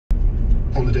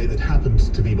On a day that happened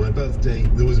to be my birthday,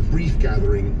 there was a brief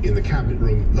gathering in the cabinet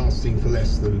room lasting for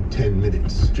less than 10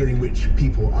 minutes, during which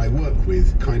people I work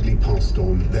with kindly passed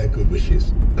on their good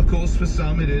wishes. Of course, for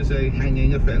some it is a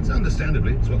hanging offence.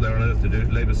 Understandably, it's what they're on earth to do.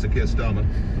 Labour's Sir Keir Starmer.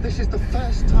 This is the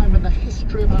first time in the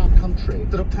history of our country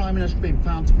that a Prime Minister has been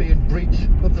found to be in breach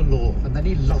of the law, and then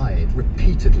he lied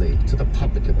repeatedly to the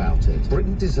public about it.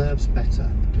 Britain deserves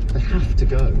better. They have to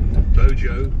go.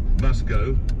 Bojo must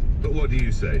go. But what do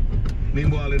you say?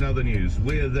 Meanwhile, in other news,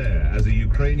 we're there as a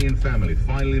Ukrainian family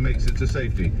finally makes it to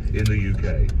safety in the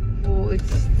UK.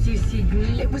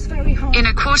 It was very hard. In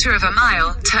a quarter of a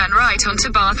mile, turn right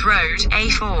onto Bath Road,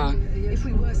 A4. If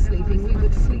we were sleeping, we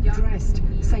would sleep dressed.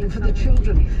 Same for the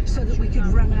children, so that we could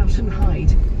run out and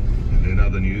hide. And in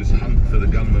other news, hunt for the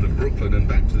gunman of Brooklyn and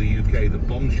back to the UK. The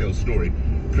bombshell story.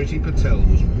 Priti Patel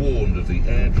was warned of the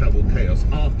air travel chaos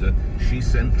after she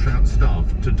sent Trout staff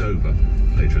to Dover.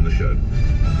 Later in the show.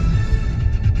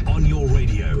 On your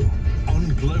radio, on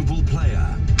Global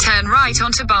Player. Turn right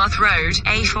onto Bath Road,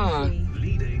 A4.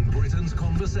 Leading Britain's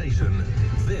conversation.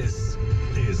 This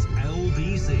is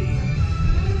LBC.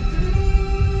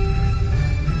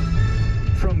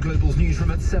 From Global's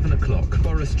newsroom at 7 o'clock,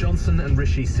 Boris Johnson and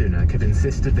Rishi Sunak have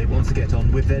insisted they want to get on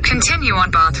with their... Continue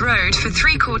on Bath Road for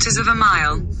 3/4 of a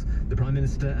mile. The Prime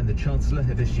Minister and the Chancellor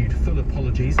have issued full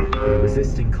apologies for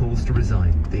resisting calls to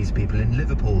resign. These people in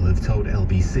Liverpool have told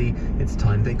LBC it's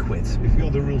time they quit. If you're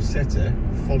the rule setter,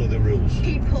 follow the rules.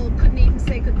 People couldn't even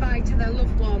say goodbye to their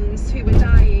loved ones who were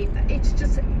dying. It's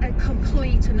just a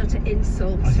complete and utter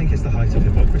insult. I think it's the height of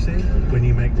hypocrisy. When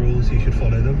you make rules, you should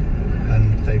follow them,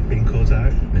 and they've been caught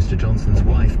out. Mr Johnson's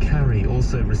wife, Carrie,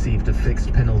 also received a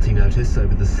fixed penalty notice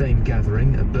over the same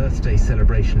gathering, a birthday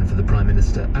celebration for the Prime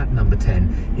Minister at number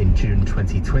 10 in June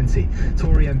 2020.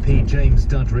 Tory MP James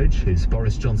Duddridge, who's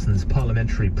Boris Johnson's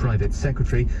parliamentary private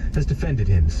secretary, has defended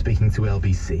him, speaking to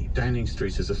LBC. Downing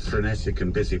Street is a frenetic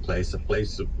and busy place, a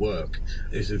place of work.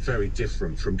 This is very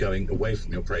different from going away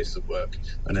from your place of work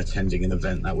and attending an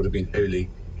event. That would have been wholly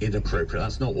inappropriate.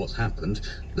 That's not what's happened.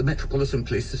 The Metropolitan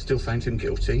Police have still found him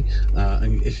guilty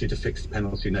and issued a fixed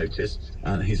penalty notice.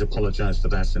 He's apologised for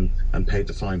that and paid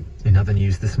the fine. In other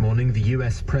news this morning, the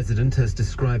US president has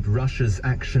described Russia's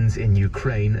actions in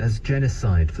Ukraine as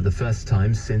genocide for the first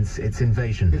time since its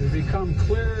invasion. It has become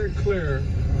clearer and clearer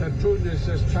that Putin is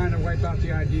just trying to wipe out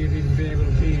the idea of even being able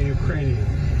to be a Ukrainian.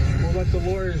 We'll let the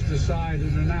lawyers decide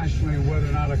internationally whether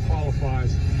or not it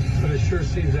qualifies, but it sure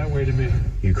seems that way to me.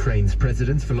 Ukraine's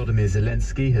President Volodymyr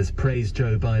Zelensky has praised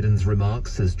Joe Biden's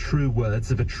remarks as true words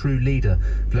of a true leader.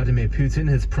 Vladimir Putin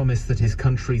has promised that his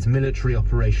country's military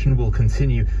operation will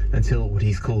continue until what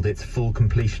he's called its full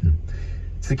completion.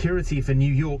 Security for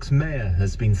New York's mayor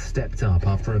has been stepped up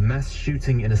after a mass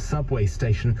shooting in a subway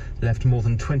station left more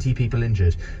than 20 people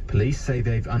injured. Police say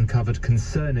they've uncovered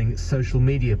concerning social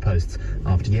media posts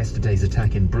after yesterday's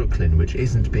attack in Brooklyn, which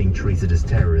isn't being treated as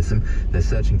terrorism. They're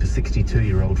searching for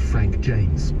 62-year-old Frank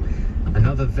James.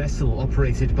 Another vessel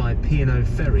operated by P&O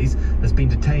Ferries has been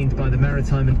detained by the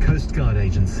Maritime and Coast Guard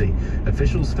Agency.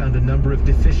 Officials found a number of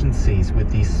deficiencies with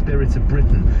the Spirit of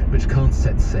Britain, which can't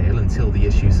set sail until the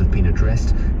issues have been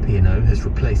addressed. P&O has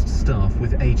replaced staff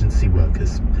with agency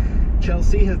workers.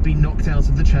 Chelsea have been knocked out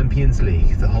of the Champions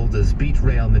League. The holders beat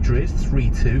Real Madrid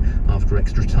 3-2 after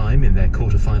extra time in their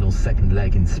quarter-final second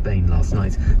leg in Spain last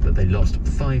night, but they lost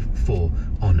 5-4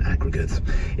 on aggregate.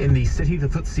 In the city, the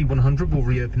FTSE 100 will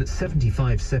reopen at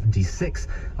 75.76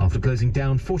 after closing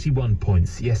down 41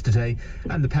 points yesterday,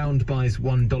 and the pound buys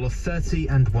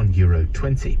 $1.30 and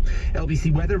 €1.20.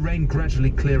 LBC weather: rain gradually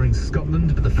clearing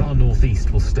Scotland, but the far northeast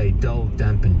will stay dull,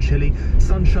 damp and chilly.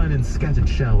 Sunshine and scattered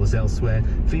showers elsewhere,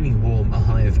 feeling warm, a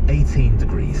high of 18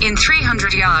 degrees. In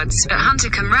 300 yards, at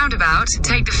Huntercombe roundabout,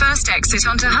 take the first exit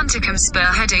onto Huntercombe Spur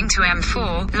heading to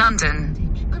M4, London.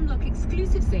 Unlock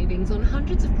exclusive savings on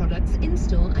hundreds of products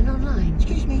in-store and online.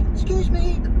 Excuse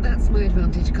me. That's my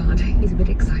Advantage card. He's a bit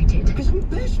excited. Because I'm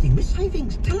bursting with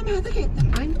savings. Tell him how to get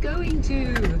them. I'm going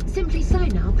to. Simply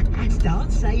sign up and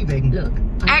start saving. Look.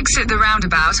 Exit the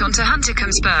roundabout onto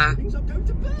Huntercombe Spur.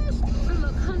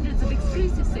 Unlock hundreds of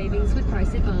exclusive savings with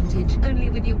Price Advantage. Only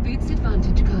with your Boots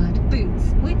Advantage card.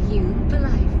 Boots. With you for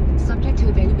life. Subject to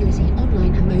availability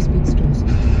online and most Boots stores.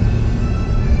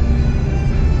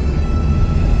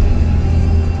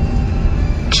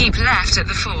 Keep left at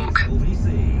the fork.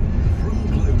 LBC, from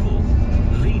Global,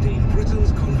 leading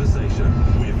Britain's conversation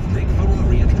with Nick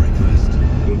Ferrari at breakfast.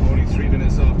 Good morning, 3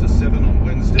 minutes after 7 on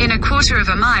Wednesday. In a quarter of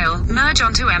a mile, merge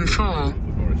onto M4. For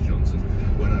Boris Johnson,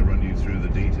 when I run you through the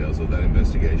details of that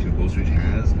investigation, of course, which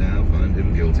has now found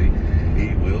him guilty,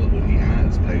 He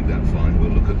has paid that fine.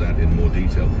 We'll look at that in more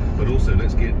detail. But also,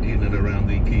 let's get in and around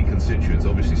the key constituents,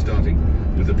 obviously starting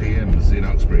with the PMs in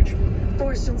Uxbridge.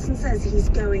 Boris Johnson says he's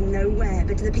going nowhere,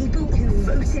 but the people who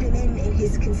voted him in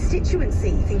his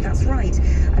constituency think that's right.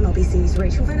 I'm LBC's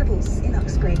Rachel Venables in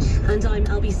Uxbridge. And I'm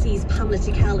LBC's Pamela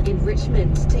Tickell in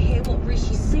Richmond to hear what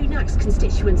Rishi Sunak's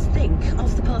constituents think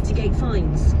of the Partygate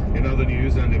fines. In other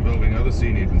news and involving other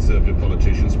senior Conservative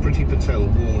politicians, Priti Patel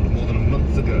warned more than a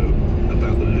month ago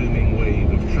about the looming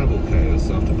wave of travel chaos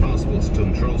after passports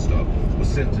control staff was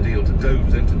sent to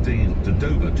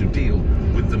Dover to deal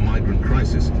with the migrant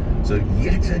crisis. So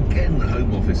yet again the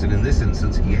Home Office, and in this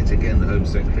instance yet again the Home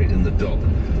Secretary in the dock.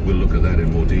 We'll look at that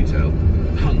in more detail.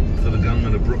 Hunt for the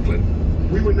gunman of Brooklyn.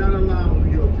 We will not allow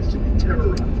New Yorkers to be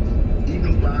terrorized,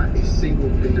 even by a single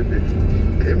individual.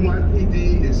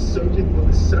 NYPD is searching for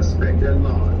the suspect at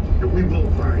large, and we will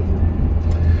find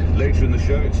him. Later in the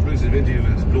show, exclusive interview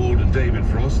with Lord David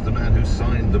Frost, the man who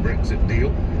signed the Brexit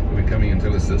deal. He'll be coming and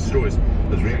tell us the stories,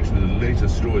 as reaction to the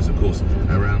latest stories, of course,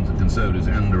 around the Conservatives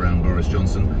and around Boris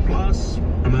Johnson. Plus,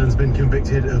 a man's been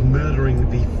convicted of murdering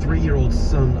the 3-year-old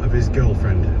son of his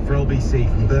girlfriend. For LBC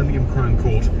from Birmingham Crown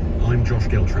Court, I'm Josh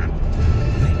Giltran.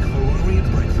 Nick Ferrari at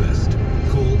breakfast.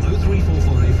 Call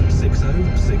 0345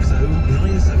 60 60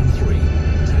 973.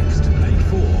 Text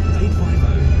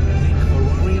 84850. Nick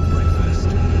Ferrari at breakfast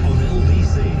on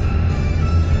LBC.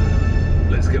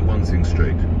 Let's get one thing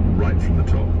straight, right from the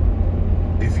top.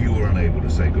 If you were unable to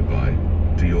say goodbye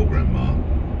to your grandma,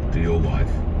 to your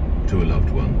wife, to a loved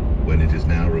one, when it is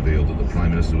now revealed that the Prime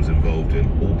Minister was involved in,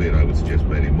 albeit I would suggest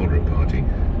fairly moderate party,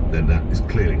 then that is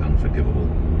clearly unforgivable.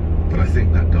 But I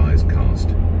think that die is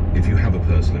cast. If you have a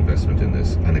personal investment in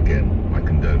this, and again, my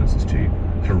condolences to you,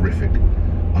 horrific,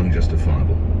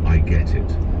 unjustifiable, I get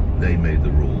it. They made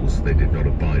the rules, they did not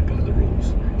abide by the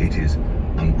rules. It is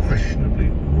unquestionably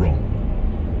wrong.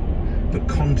 But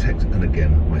context, and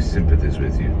again, my sympathies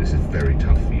with you, this is very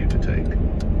tough for you to take.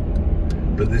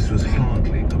 But this was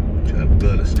hardly a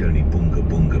Berlusconi bunga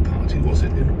bunga party, was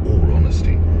it, in all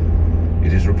honesty?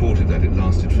 It is reported that it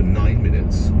lasted for 9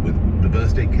 minutes, with the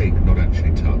birthday cake not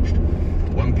actually touched,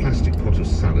 one plastic pot of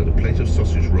salad, a plate of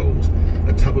sausage rolls,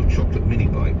 a tub of chocolate mini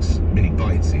bites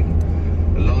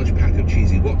even, a large pack of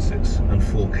cheesy Wotsits, and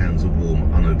 4 cans of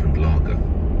warm, unopened lager.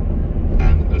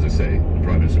 And, as I say, the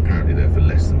Prime Minister apparently there for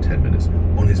less than 10 minutes.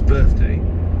 On his birthday,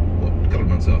 a couple of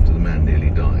months after the man nearly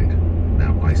died.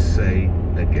 Now, I say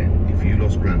again, if you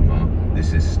lost Grandma,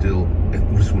 this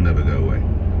will never go away.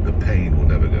 The pain will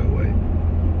never go away.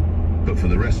 But for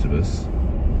the rest of us,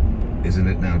 isn't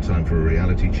it now time for a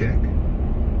reality check?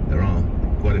 There are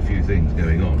quite a few things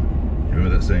going on. Remember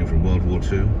that saying from World War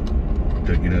II?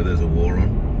 Don't you know there's a war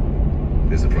on?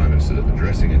 There's the Prime Minister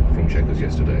addressing it from Chequers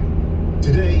yesterday.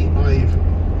 Today, I've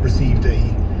received a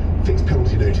fixed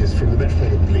penalty notice from the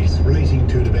Metropolitan Police relating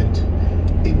to an event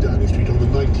in Downing Street on the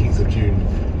 19th of June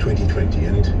 2020.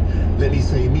 And let me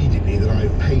say immediately that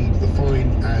I've paid the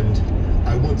fine, and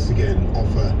I once again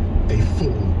offer a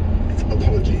full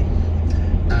apology.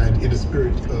 And in a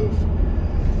spirit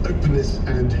of openness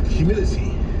and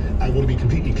humility, I want to be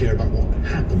completely clear about what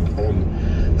happened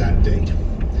on that date.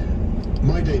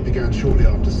 My day began shortly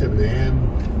after 7 a.m.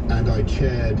 and I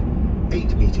chaired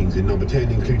 8 meetings in number 10,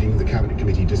 including the Cabinet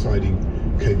Committee deciding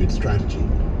COVID strategy.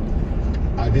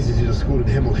 I visited a school in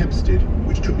Hemel Hempstead,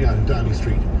 which took me out of Downing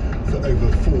Street for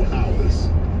over 4 hours.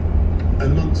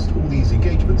 And amongst all these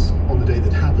engagements, on the day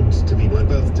that happened to be my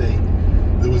birthday,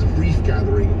 there was a brief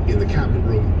gathering in the Cabinet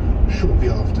room shortly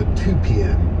after 2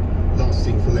 p.m,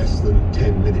 lasting for less than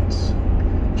 10 minutes,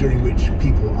 during which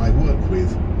people I work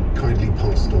with kindly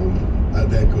passed on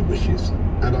their good wishes.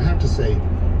 And I have to say,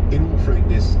 in all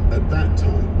frankness, at that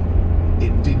time,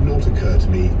 it did not occur to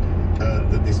me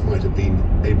that this might have been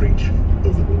a breach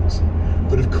of the rules.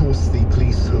 But of course, the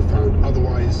police have found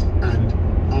otherwise, and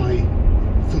I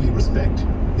fully respect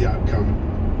the outcome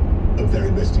of their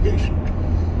investigation.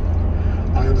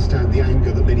 I understand the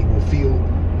anger that many will feel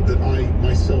that I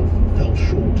myself fell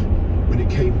short when it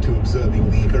came to observing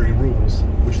the very rules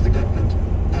which the government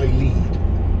I lead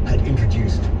had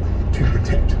introduced to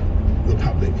protect the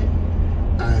public.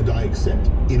 And I accept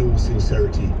in all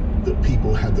sincerity that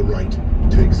people had the right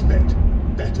to expect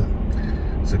better.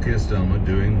 Sir Keir Starmer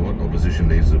doing what opposition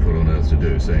leaders are put on earth to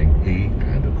do, saying he,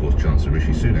 and of course Chancellor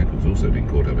Rishi Sunak, who's also been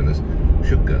caught up in this,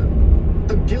 should go.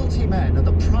 The guilty men are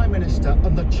the Prime Minister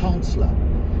and the Chancellor.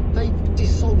 They've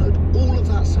dishonoured all of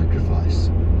that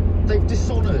sacrifice. They've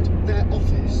dishonoured their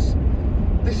office.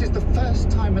 This is the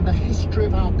first time in the history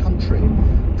of our country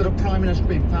that a Prime Minister has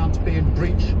been found to be in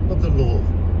breach of the law.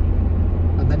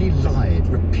 And then he lied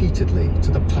repeatedly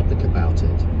to the public about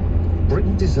it.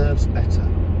 Britain deserves better.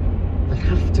 They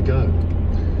have to go.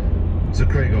 Sir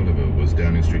Craig Oliver was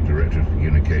Downing Street Director of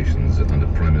Communications under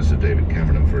Prime Minister David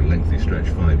Cameron, and for a lengthy stretch,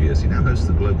 5 years. He now hosts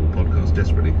the global podcast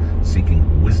Desperately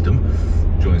Seeking Wisdom.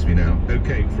 Joins me now.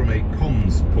 Okay, from a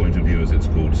comms point of view, as it's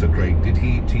called, Sir Craig, did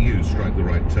he, to you, strike the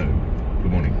right tone?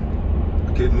 Good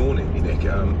morning. Good morning, Nick.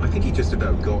 I think he just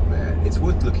about got there. It's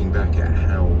worth looking back at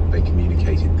how they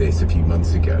communicated this a few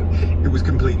months ago. It was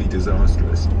completely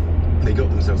disastrous. They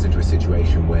got themselves into a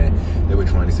situation where they were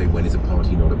trying to say, when is a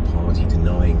party not a party,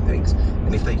 denying things.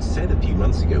 And if they'd said a few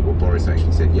months ago what Boris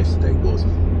actually said yesterday was,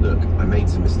 look, I made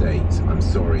some mistakes, I'm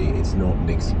sorry, it's not an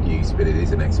excuse, but it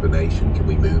is an explanation, can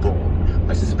we move on?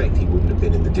 I suspect he wouldn't have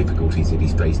been in the difficulties that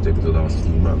he's faced over the last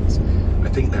few months. I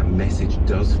think that message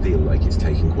does feel like it's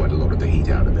taken quite a lot of the heat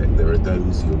out of it. There are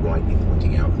those who are rightly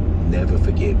pointing out never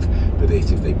forgive for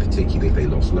this, particularly if they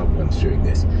lost loved ones during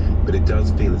this. But it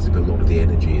does feel as if a lot of the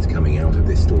energy is coming out of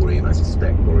this story, and I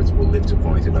suspect Boris will live to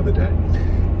fight another day.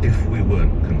 If we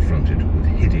weren't confronted with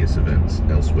hideous events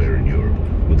elsewhere in Europe,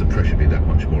 would the pressure be that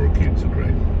much more acute, Sir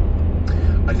Craig?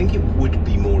 I think it would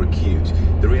be more acute.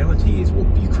 The reality is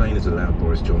what Ukraine has allowed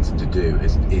Boris Johnson to do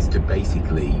is to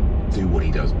basically do what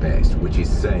he does best, which is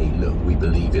say, look, we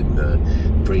believe in the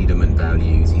freedom and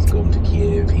values. He's gone to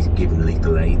Kiev, he's given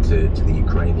lethal aid to the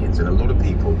Ukrainians, and a lot of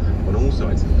people on all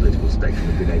sides of the political spectrum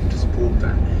have been able to support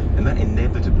that. And that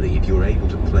inevitably, if you're able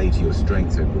to play to your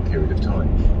strengths over a period of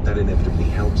time, that inevitably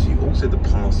helps you. Also, the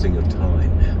passing of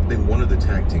time. I think one of the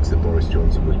tactics that Boris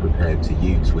Johnson was prepared to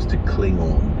use was to cling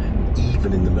on,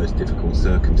 even in the most difficult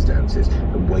circumstances,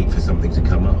 and wait for something to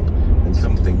come up. And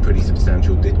something pretty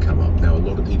substantial did come up. Now, a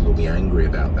lot of people will be angry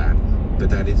about that, but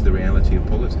that is the reality of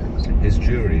politics. His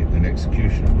jury and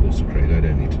execution, of course, Sir Craig, I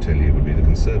don't need to tell you, would be the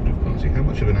Conservative Party. How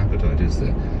much of an appetite is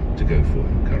there to go for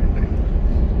him currently?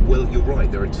 Well, you're right.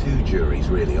 There are two juries,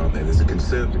 really, aren't there? There's a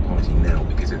Conservative Party now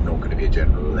because there's not going to be a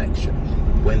general election.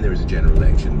 When there is a general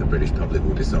election, the British public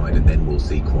will decide, and then we'll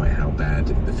see quite how bad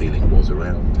the feeling was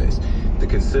around this. The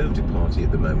Conservative Party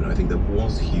at the moment, I think there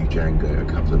was huge anger a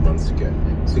couple of months ago.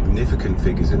 Significant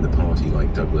figures in the party,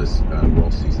 like Douglas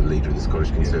Ross, who's the leader of the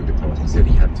Scottish Conservative Party, said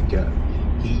he had to go.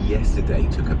 He yesterday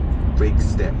took a big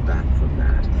step back from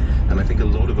that. And I think a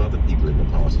lot of other people in the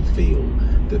party feel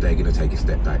that they're going to take a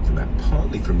step back from that,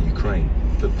 partly from Ukraine,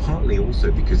 but partly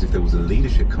also because if there was a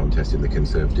leadership contest in the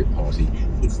Conservative Party,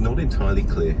 it's not entirely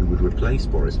clear who would replace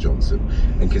Boris Johnson.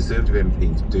 And Conservative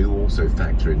MPs do also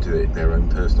factor into their own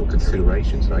personal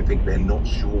considerations, and I think they're not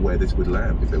sure where this would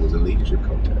land if there was a leadership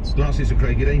contest. Lastly, Sir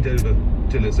Craig, it ain't over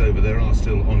till it's over. There are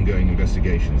still ongoing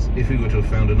investigations. If we were to have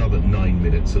found another 9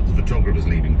 minutes at the photographer's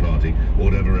leaving party, or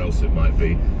whatever else it might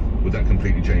be, would that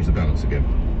completely change the balance again?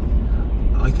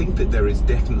 I think that there is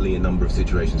definitely a number of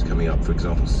situations coming up. For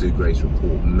example, Sue Gray's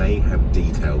report may have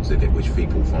details in it which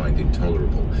people find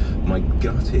intolerable. My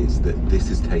gut is that this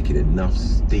has taken enough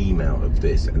steam out of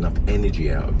this, enough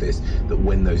energy out of this, that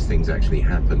when those things actually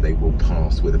happen, they will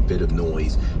pass with a bit of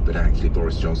noise, but actually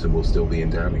Boris Johnson will still be in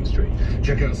Downing Street.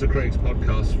 Check out Sir Craig's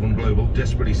podcast from Global,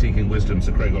 Desperately Seeking Wisdom.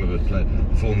 Sir Craig Oliver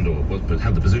formed or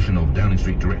had the position of Downing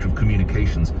Street Director of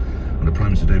Communications under Prime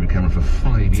Minister David Cameron for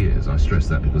 5 years. I stress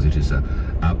that because it is a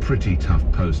pretty tough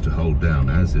post to hold down,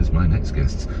 as is my next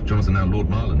guest. Jonathan now Lord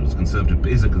Marland is a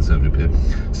Conservative peer,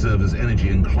 served as Energy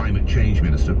and Climate Change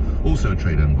Minister, also a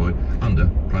trade envoy under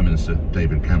Prime Minister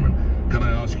David Cameron. Can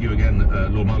I ask you again,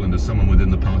 Lord Marland, as someone within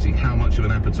the party, how much of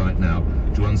an appetite now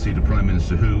to unseat a Prime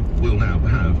Minister who will now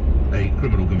have a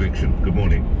criminal conviction? Good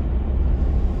morning.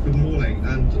 Good morning,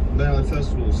 and may I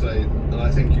first of all say that I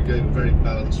think you gave a very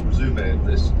balanced resume of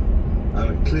this.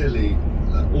 Clearly,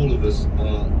 all of us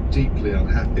are deeply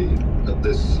unhappy at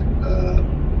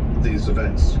these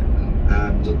events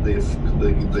and the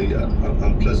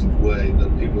unpleasant way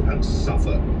that people had to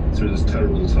suffer through this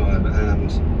terrible time.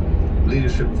 And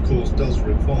leadership, of course, does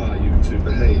require you to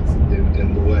behave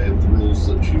in the way of the rules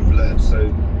that you've led.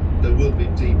 So there will be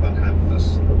deep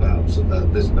unhappiness about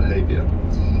this behaviour.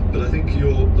 But I think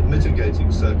the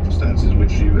mitigating circumstances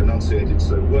which you enunciated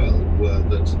so well were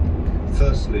that,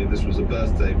 firstly, this was a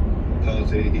birthday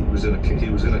party. He was in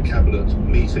a cabinet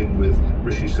meeting with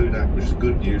Rishi Sunak, which is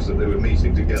good news that they were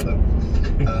meeting together,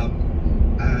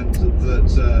 and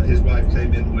that his wife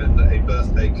came in with a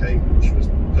birthday cake, which was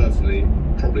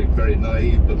probably very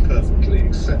naive, but perfectly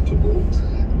acceptable,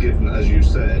 given, as you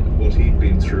said, what he'd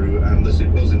been through, and that it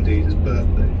was indeed his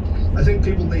birthday. I think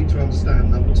people need to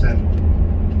understand number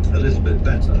 10 a little bit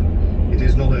better. It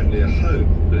is not only a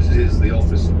home, but it is the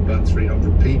office of about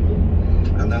 300 people.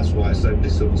 And that's why so many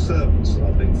civil servants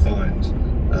are being fined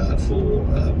for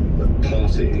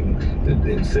partying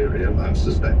in theory. I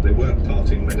suspect they weren't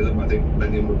partying, many of them. I think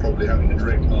many of them were probably having a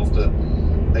drink after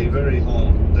a very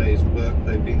hard day's work.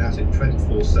 They've been at it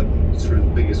 24/7 through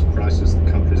the biggest crisis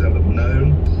the country's ever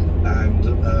known. And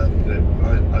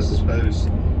I suppose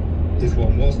if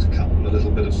one was to cut them a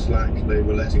little bit of slack, they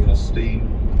were letting off steam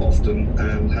often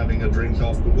and having a drink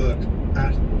after work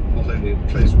at not only a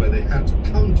place where they had to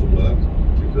come to work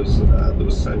because there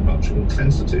was so much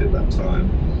intensity at that time,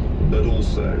 but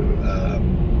also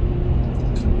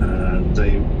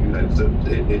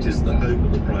it is the home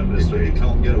of the Prime Minister. He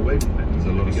can't get away from it. There's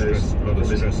a lot of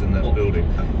stress in that building.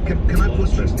 Can I put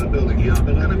stress in that building? Yeah.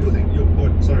 But I think your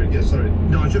point. Sorry. Yes. Sorry.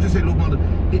 No, I was just going to say, Lord Martin,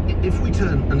 if we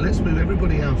turn and let's move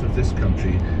everybody out of this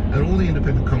country and all the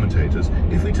independent commentators,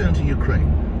 if we turn to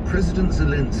Ukraine, President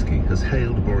Zelensky has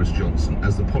hailed Boris Johnson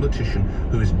as the politician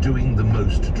who is doing the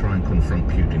most to try and confront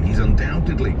Putin. He's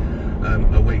undoubtedly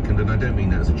awakened, and I don't mean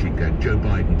that as a cheap gag, Joe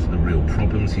Biden to the real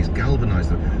problems. He's galvanized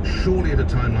them. Surely at a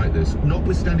time like this,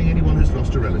 notwithstanding anyone who's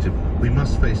lost a relative, we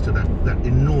must face to that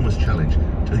enormous challenge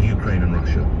to Ukraine and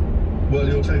Russia. Well,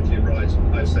 you're totally right.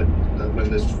 I said that when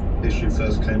this issue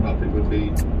first came up, it would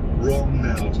be wrong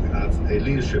now to have a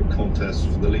leadership contest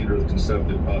for the leader of the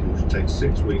Conservative Party, which would take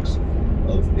 6 weeks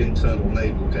of internal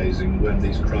navel-gazing when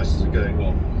these crises are going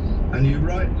on. And you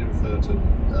rightly refer to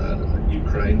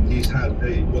Ukraine. He's had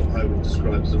what I would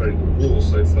describe as a very good war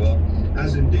so far,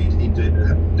 as indeed he did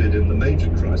in the major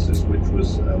crisis, which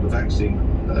was the vaccine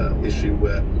issue,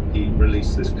 where he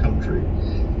released this country.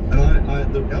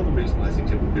 And the other reason I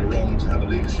think it would be wrong to have a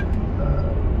leadership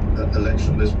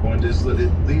election at this point is that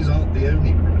these aren't the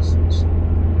only crises.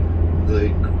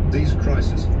 These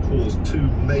crises have caused two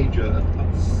major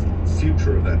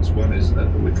future events. One is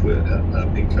which we're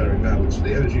incurring now, which is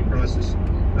the energy crisis,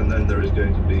 and then there is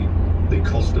going to be the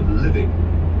cost of living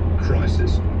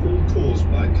crisis, all caused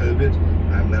by COVID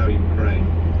and now Ukraine.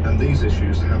 And these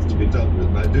issues have to be dealt with.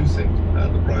 And I do think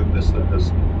the Prime Minister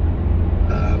has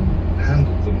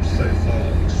handled them so far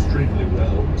extremely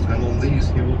well, and on these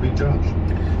he will be judged.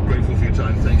 Grateful for your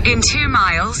time, thank you. In 2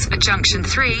 miles, at junction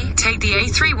 3, take the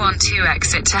A312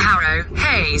 exit to Harrow,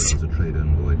 Hayes. As a trade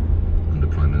envoy under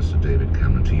Prime Minister David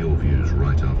Cameron, to your views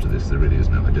right after this, there really is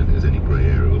now, I don't think there's any grey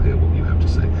area. We'll hear what you have to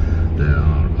say. There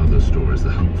are other stories, the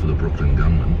hunt for the Brooklyn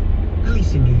gunman.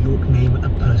 Police in New York name a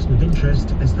person of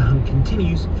interest as the hunt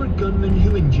continues for a gunman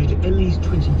who injured at least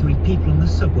 23 people on the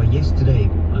subway yesterday.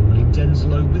 I'm William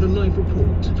Denslow with a live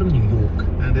report from New York.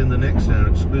 And in the next hour,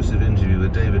 exclusive interview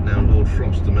with David, now Lord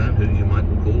Frost, the man who you might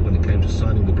recall when it came to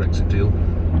signing the Brexit deal.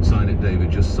 Sign it, David,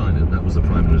 just sign it. That was the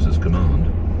Prime Minister's command.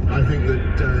 I think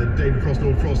that David Frost,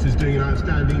 Lord Frost, is doing an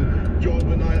outstanding job,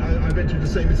 and I venture to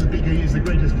say, Mr. Speaker, he is the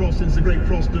greatest Frost since the Great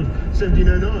Frost of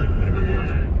 1709, whatever it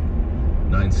was.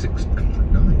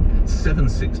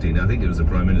 7:16. I think it was the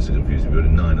Prime Minister confused me. We were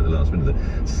at 9 at the last minute.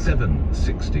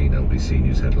 7:16 LBC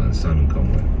News headlines. Simon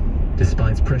Conway.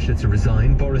 Despite pressure to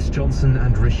resign, Boris Johnson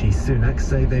and Rishi Sunak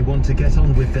say they want to get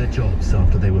on with their jobs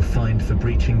after they were fined for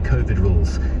breaching COVID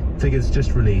rules. Figures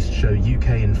just released show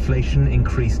UK inflation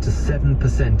increased to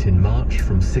 7% in March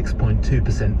from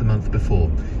 6.2% the month before.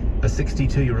 A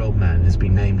 62-year-old man has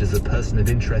been named as a person of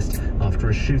interest after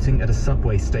a shooting at a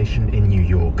subway station in New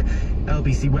York.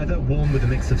 LBC weather, warm with a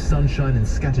mix of sunshine and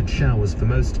scattered showers for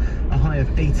most, a high of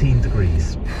 18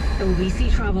 degrees. LBC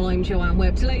Travel, I'm Joanne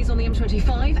Webb. Delays on the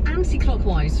M25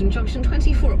 anti-clockwise from junction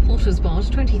 24 at Potter's Bar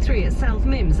to 23 at South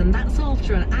Mims, and that's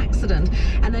after an accident.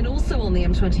 And then also on the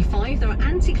M25, there are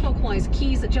anti-clockwise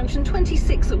queues at junction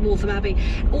 26 at Waltham Abbey,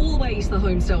 all the way to the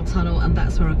Homesdale Tunnel, and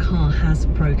that's where a car has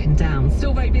broken down.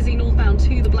 Still very busy northbound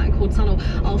to the Blackwall Tunnel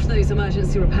after those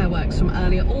emergency repair works from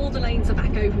earlier. All the lanes are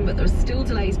back open, but there are still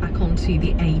delays back onto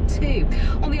the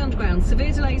A2. On the Underground,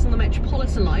 severe delays on the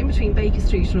Metropolitan line between Baker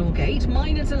Street and Aldgate,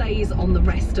 minor delays on the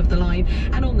rest of the line,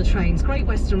 and on the trains, Great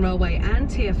Western Railway and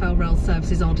TfL rail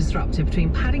services are disrupted between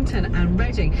Paddington and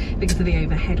Reading because of the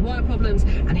overhead wire problems,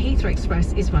 and Heathrow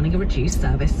Express is running a reduced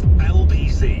service.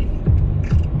 LBC.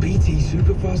 BT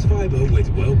Superfast Fibre with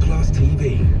world-class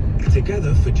TV.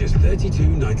 Together for just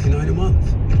 £32.99 a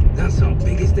month. That's our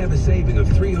biggest ever saving of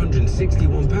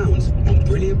 £361 on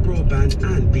brilliant broadband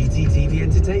and BT TV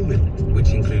entertainment, which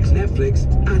includes Netflix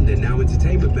and a Now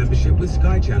Entertainment membership with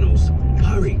Sky Channels.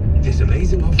 Hurry, this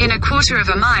amazing offer. In a quarter of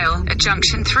a mile, at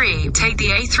junction 3, take the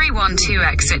A312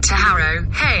 exit to Harrow,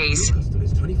 Hayes.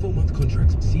 24-month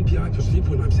contracts, CPI plus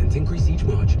 3.9% increase each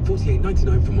March,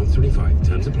 $48.99 for month 25.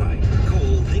 Terms apply.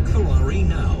 Call Nick Ferrari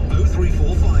now,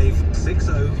 0345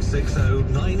 6060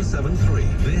 973.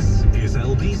 This is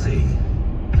LBC.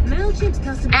 MailChimp's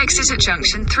customer Exit at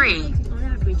junction 3. on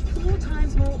average 4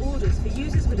 times more orders for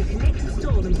users with a connected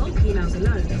store than bulk emails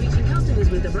alone. Reaching customers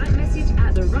with the right message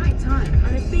at the right time.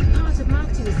 And a big part of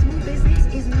marketing a small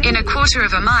business is... In a quarter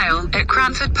of a mile, at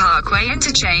Cranford Parkway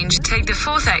Interchange, take the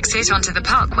 4th exit onto the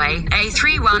Parkway,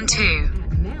 A312.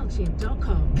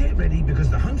 Get ready because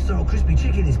the home-style crispy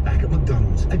chicken is back at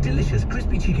McDonald's. A delicious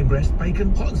crispy chicken breast,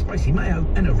 bacon, hot and spicy mayo,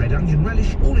 and a red onion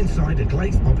relish, all inside a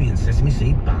glazed poppy and sesame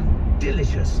seed bun.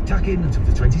 Delicious. Tuck in until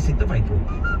the 26th of April.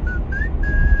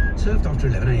 Served after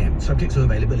 11 a.m. Subject to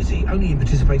availability. Only in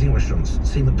participating restaurants.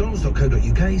 See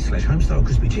mcdonalds.co.uk/homestyle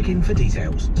crispy chicken for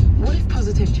details. What if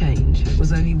positive change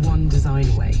was only one design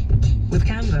away? With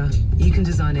Canva, you can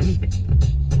design anything.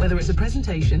 Whether it's a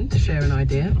presentation to share an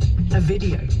idea, a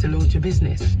video to launch a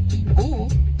business, or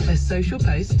a social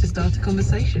post to start a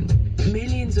conversation.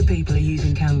 Millions of people are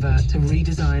using Canva to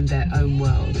redesign their own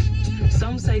world.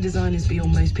 Some say design is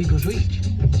beyond most people's reach.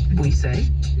 We say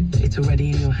it's already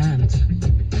in your hands.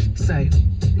 So,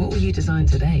 what will you design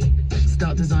today?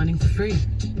 Start designing for free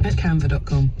at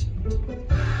canva.com.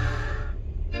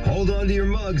 Hold on to your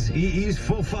mugs. EE's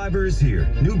Full Fiber is here.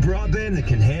 New broadband that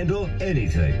can handle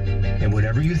anything. And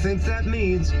whatever you think that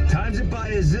means, times it by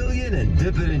a zillion and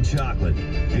dip it in chocolate.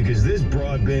 Because this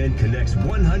broadband connects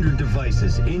 100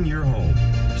 devices in your home.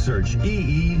 Search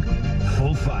EE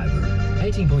Full Fiber.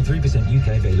 18.3%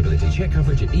 UK availability. Check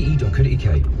coverage at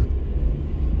ee.co.uk.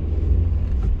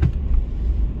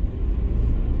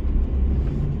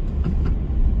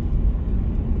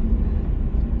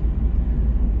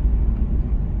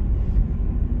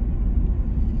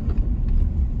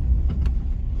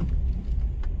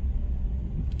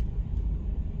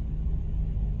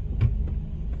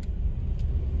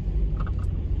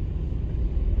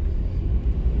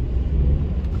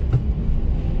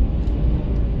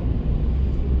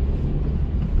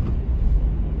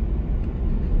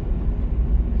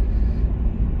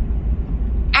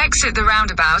 Exit the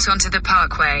roundabout onto the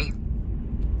Parkway.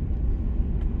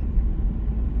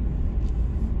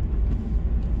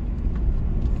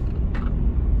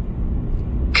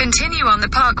 Continue on the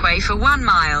Parkway for 1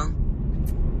 mile.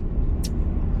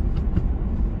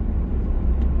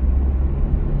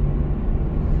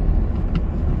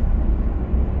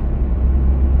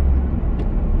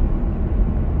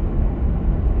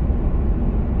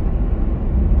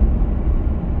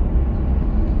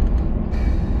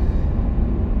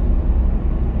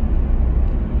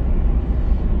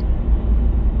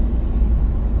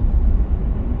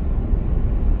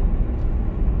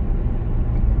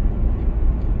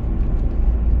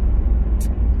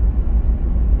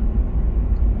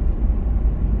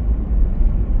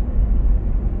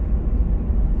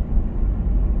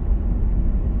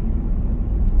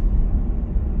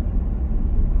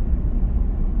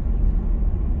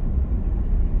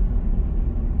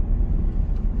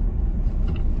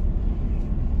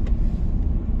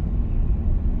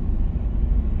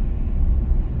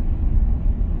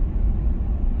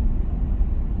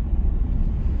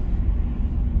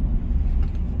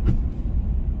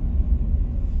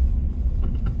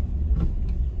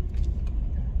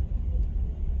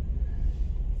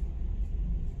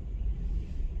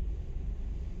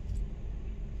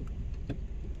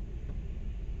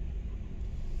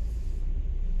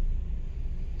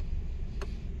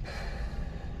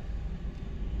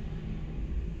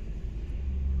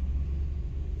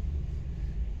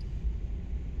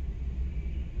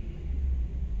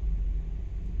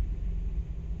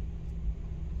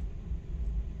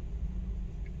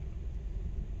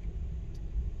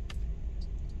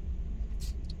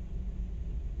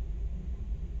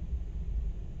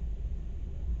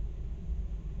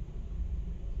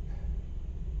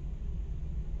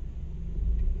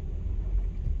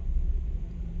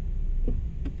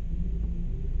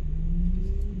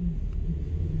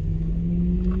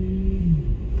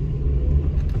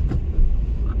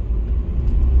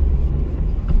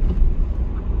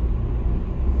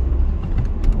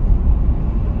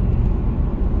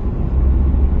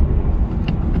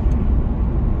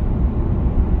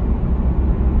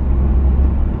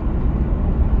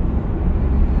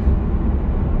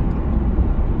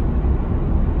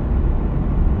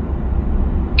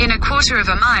 In a quarter of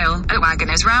a mile, at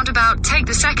Wagoners Roundabout, take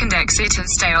the 2nd exit and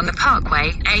stay on the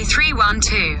Parkway,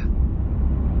 A312.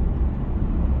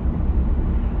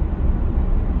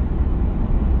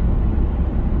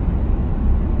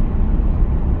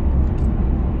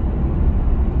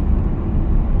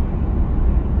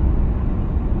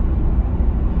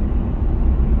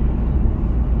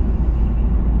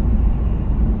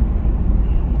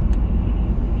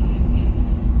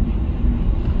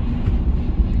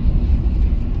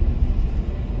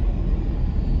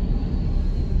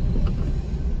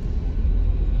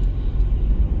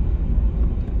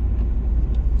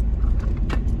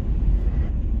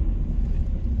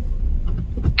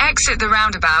 Exit the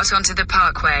roundabout onto the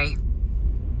parkway.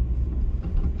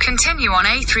 Continue on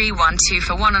A312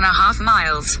 for 1.5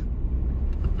 miles.